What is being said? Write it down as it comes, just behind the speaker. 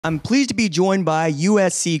I'm pleased to be joined by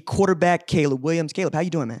USC quarterback Caleb Williams. Caleb, how you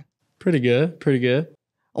doing, man? Pretty good.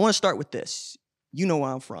 I want to start with this. You know where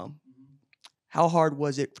I'm from. How hard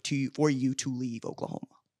was it for you to leave Oklahoma?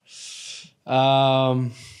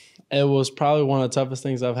 It was probably one of the toughest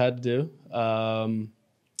things I've had to do, other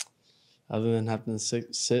than having to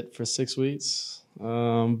sit for 6 weeks.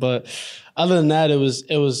 But other than that, it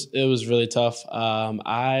was really tough.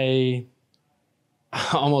 I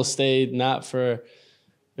almost stayed, not for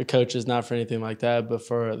the coaches, not for anything like that, but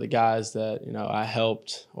for the guys that I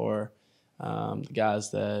helped, or the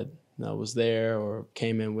guys that was there or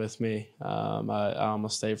came in with me. I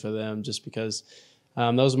almost stayed for them just because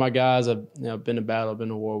those are my guys. I've been in battle, been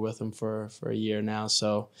in war with them for a year now.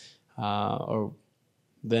 So, or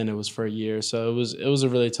then it was for a year. So it was a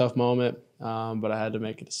really tough moment, but I had to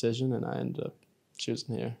make a decision, and I ended up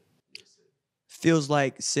choosing here. Feels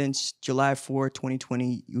like since July 4,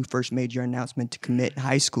 2020, you first made your announcement to commit in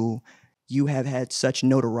high school, you have had such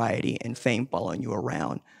notoriety and fame following you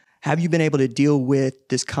around. Have you been able to deal with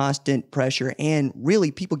this constant pressure and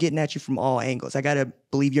really people getting at you from all angles? I got to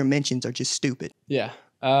believe your mentions are just stupid. Yeah.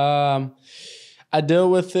 I deal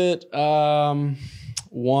with it. One,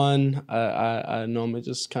 I normally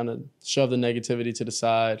just kind of shove the negativity to the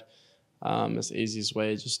side. It's the easiest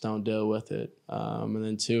way. Just don't deal with it. And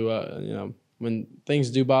then two, when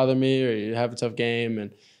things do bother me, or you have a tough game,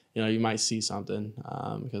 and you might see something,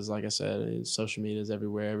 because like I said, social media is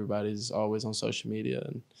everywhere. Everybody's always on social media,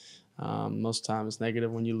 and most of the time it's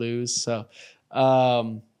negative when you lose. So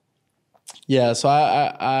yeah, so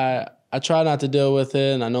I try not to deal with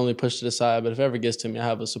it, and I normally push it aside. But if it ever gets to me, I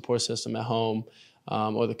have a support system at home,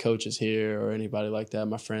 or the coaches here, or anybody like that,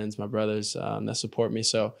 my friends, my brothers, that support me.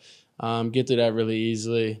 So get through that really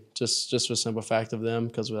easily, just for the simple fact of them,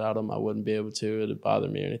 because without them, I wouldn't be able to. It'd bother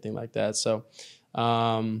me or anything like that. So,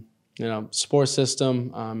 support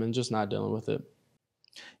system, and just not dealing with it.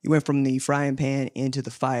 You went from the frying pan into the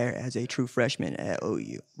fire as a true freshman at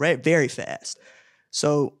OU, right? Very fast.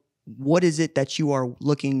 So what is it that you are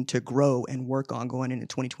looking to grow and work on going into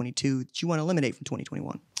 2022 that you want to eliminate from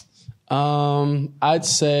 2021? I'd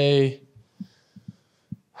say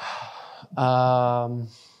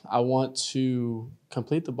I want to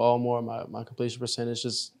complete the ball more. My completion percentage,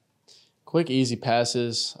 just quick, easy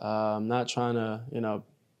passes. Not trying to,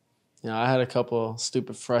 I had a couple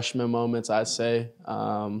stupid freshman moments, I'd say,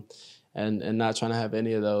 and not trying to have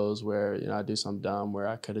any of those where I do something dumb where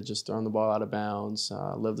I could have just thrown the ball out of bounds,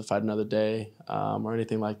 lived to fight another day, or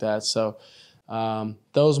anything like that. So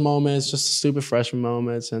those moments, just stupid freshman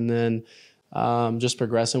moments, and then just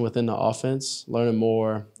progressing within the offense, learning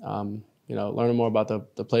more. Learning more about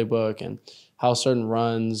the playbook and how certain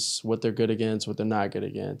runs, what they're good against, what they're not good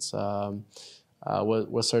against,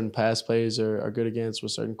 what certain pass plays are good against,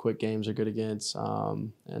 what certain quick games are good against,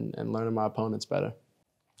 and learning my opponents better.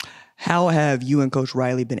 How have you and Coach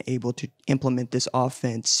Riley been able to implement this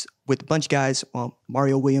offense with a bunch of guys,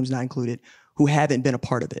 Mario Williams not included, who haven't been a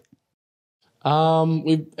part of it?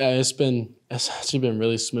 It's actually been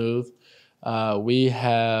really smooth. We've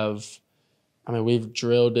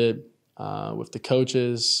drilled it with the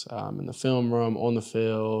coaches, in the film room, on the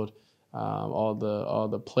field, all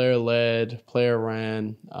the player-led,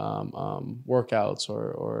 player-ran workouts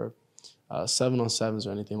or 7-on-7s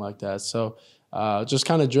or anything like that. So just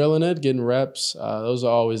kind of drilling it, getting reps. Those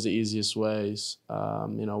are always the easiest ways.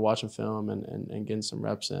 Watching film and getting some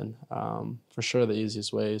reps in, for sure the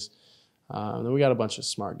easiest ways. And then we got a bunch of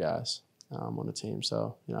smart guys on the team.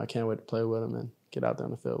 So I can't wait to play with them and get out there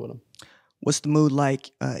on the field with them. What's the mood like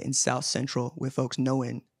in South Central with folks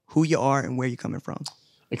knowing who you are and where you're coming from?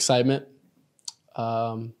 Excitement.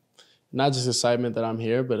 Not just excitement that I'm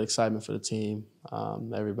here, but excitement for the team.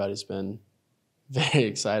 Everybody's been very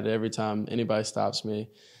excited every time anybody stops me.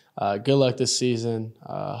 Good luck this season.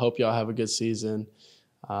 Hope y'all have a good season.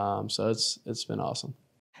 So it's been awesome.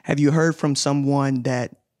 Have you heard from someone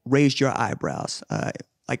that raised your eyebrows?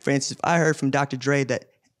 Like, for instance, if I heard from Dr. Dre that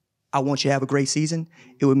I want you to have a great season,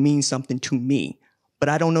 it would mean something to me. But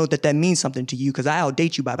I don't know that means something to you because I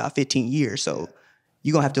outdate you by about 15 years. So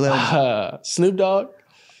you're going to have to let me know. Snoop Dogg.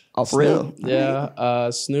 Oh, for real? Yeah.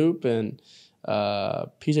 Right. Snoop and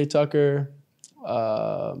PJ Tucker,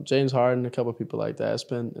 James Harden, a couple of people like that.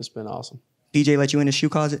 It's been awesome. PJ let you in the shoe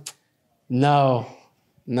closet? No,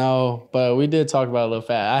 but we did talk about it a little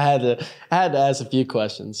fast. I had to ask a few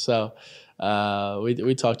questions. So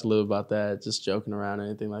we talked a little about that, just joking around or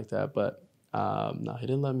anything like that. But no, he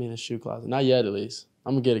didn't let me in his shoe closet. Not yet, at least.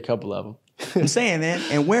 I'm going to get a couple of them. I'm saying, man,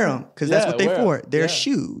 and wear them because that's what they're for. They're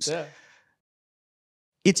shoes. Yeah.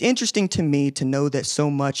 It's interesting to me to know that so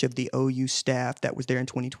much of the OU staff that was there in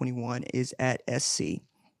 2021 is at SC.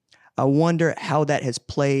 I wonder how that has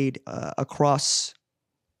played across,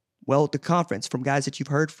 well, the conference from guys that you've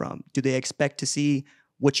heard from. Do they expect to see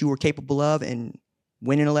what you were capable of and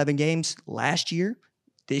winning 11 games last year,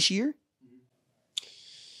 this year?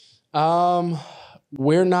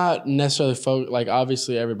 We're not necessarily focused. Like,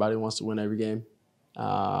 obviously, everybody wants to win every game.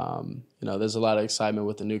 There's a lot of excitement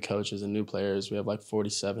with the new coaches and new players. We have like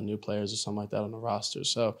 47 new players or something like that on the roster.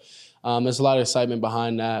 So there's a lot of excitement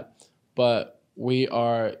behind that. But we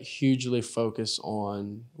are hugely focused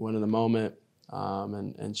on winning the moment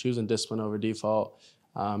and choosing discipline over default.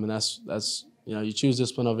 And that's you choose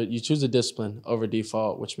the discipline over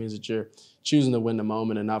default, which means that you're choosing to win the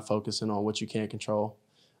moment and not focusing on what you can't control.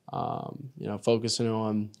 Focusing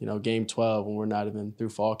on, game 12 when we're not even through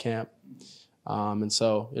fall camp. And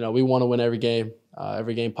so, we want to win every game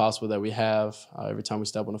possible that we have, every time we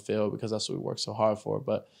step on the field, because that's what we work so hard for.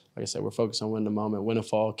 But like I said, we're focused on winning the moment, winning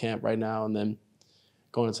fall camp right now, and then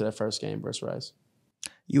going into that first game versus Rice.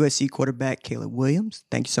 USC quarterback Caleb Williams,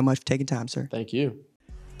 thank you so much for taking time, sir. Thank you.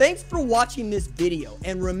 Thanks for watching this video.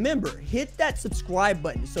 And remember, hit that subscribe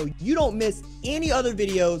button so you don't miss any other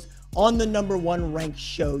videos on the #1 ranked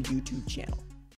show YouTube channel.